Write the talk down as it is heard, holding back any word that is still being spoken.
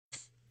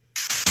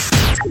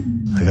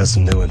I got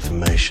some new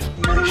information.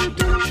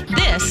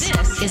 This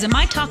is a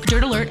My Talk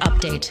Dirt Alert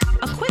update.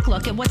 A quick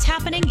look at what's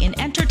happening in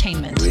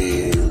entertainment.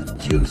 Real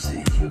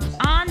juicy.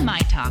 On My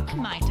Talk.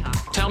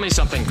 Tell me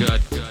something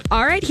good.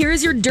 All right, here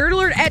is your Dirt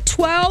Alert at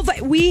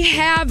 12. We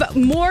have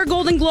more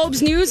Golden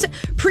Globes news.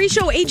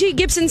 Pre-show, AJ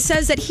Gibson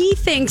says that he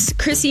thinks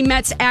Chrissy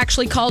Metz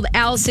actually called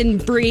Alison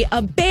Bree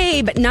a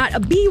babe, not a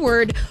B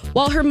word,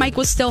 while her mic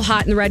was still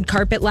hot in the red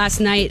carpet last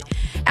night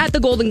at the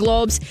Golden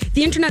Globes.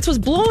 The internet was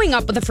blowing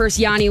up with the first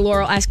Yanni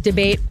Laurel-esque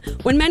debate.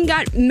 When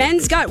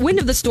Men's got wind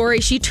of the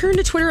story, she turned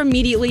to Twitter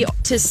immediately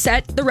to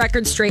set the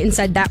record straight and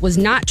said that was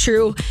not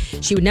true.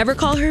 She would never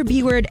call her a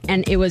B word,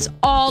 and it was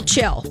all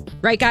chill.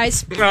 Right,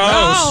 guys?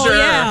 Oh, sure.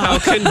 Yeah. How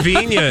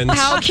convenient.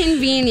 How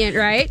convenient,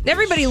 right?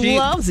 Everybody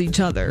loves each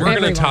other. We're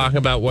going to talk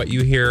about what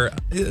you hear.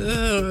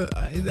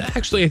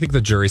 Actually, I think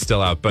the jury's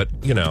still out, but,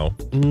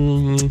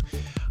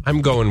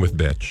 I'm going with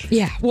bitch.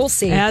 Yeah, we'll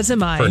see. As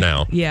am I. For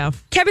now. Yeah.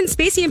 Kevin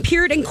Spacey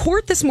appeared in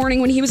court this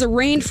morning when he was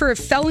arraigned for a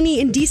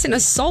felony indecent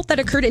assault that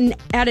occurred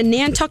at a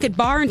Nantucket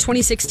bar in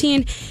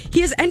 2016.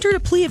 He has entered a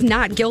plea of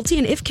not guilty,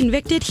 and if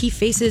convicted, he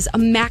faces a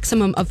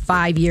maximum of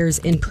 5 years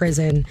in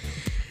prison.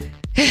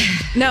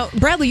 Now,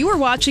 Bradley, you were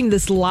watching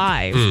this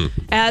live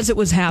as it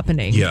was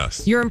happening.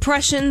 Yes. Your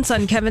impressions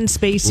on Kevin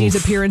Spacey's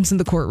appearance in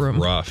the courtroom?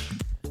 Rough.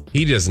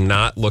 He does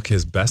not look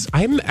his best.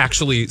 I'm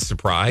actually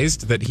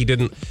surprised that he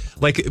didn't,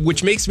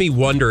 which makes me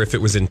wonder if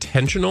it was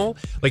intentional.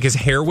 Like, his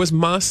hair was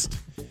mussed.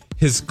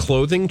 His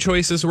clothing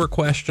choices were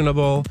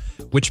questionable,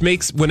 which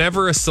makes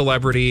whenever a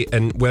celebrity,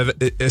 and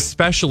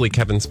especially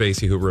Kevin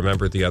Spacey, who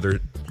remembered the other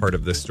part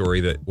of this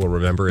story that we'll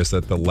remember is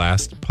that the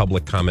last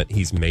public comment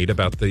he's made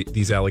about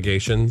these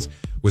allegations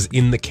was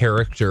in the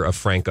character of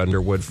Frank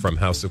Underwood from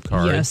House of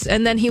Cards. Yes,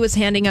 and then he was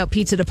handing out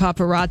pizza to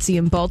paparazzi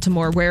in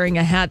Baltimore wearing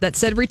a hat that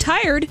said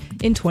retired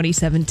in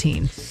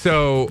 2017.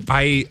 So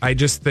I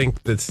just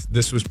think that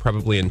this was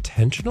probably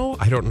intentional.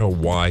 I don't know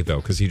why, though,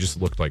 because he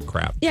just looked like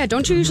crap. Yeah,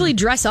 don't you usually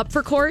dress up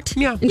for court?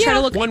 Yeah. And try to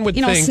look, one would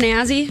think.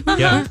 snazzy?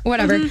 Yeah.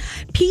 Whatever.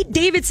 Pete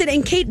Davidson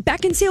and Kate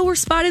Beckinsale were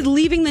spotted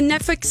leaving the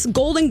Netflix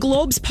Golden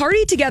Globes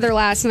party together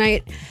last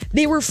night.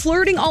 They were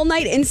flirting all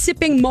night and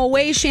sipping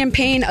Moet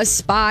champagne, a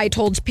spy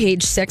told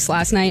Page 6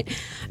 last night.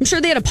 I'm sure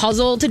they had a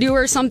puzzle to do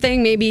or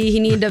something. Maybe he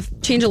needed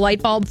to change a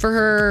light bulb for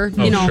her.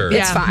 Sure.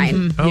 It's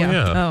fine. Oh,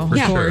 yeah. Oh,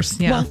 of course.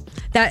 Sure. Yeah. Well,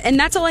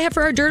 that's all I have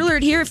for our Dirt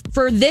Alert here.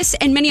 For this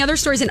and many other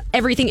stories and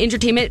everything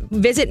entertainment,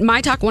 visit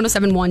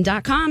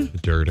mytalk1071.com.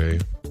 Dirty.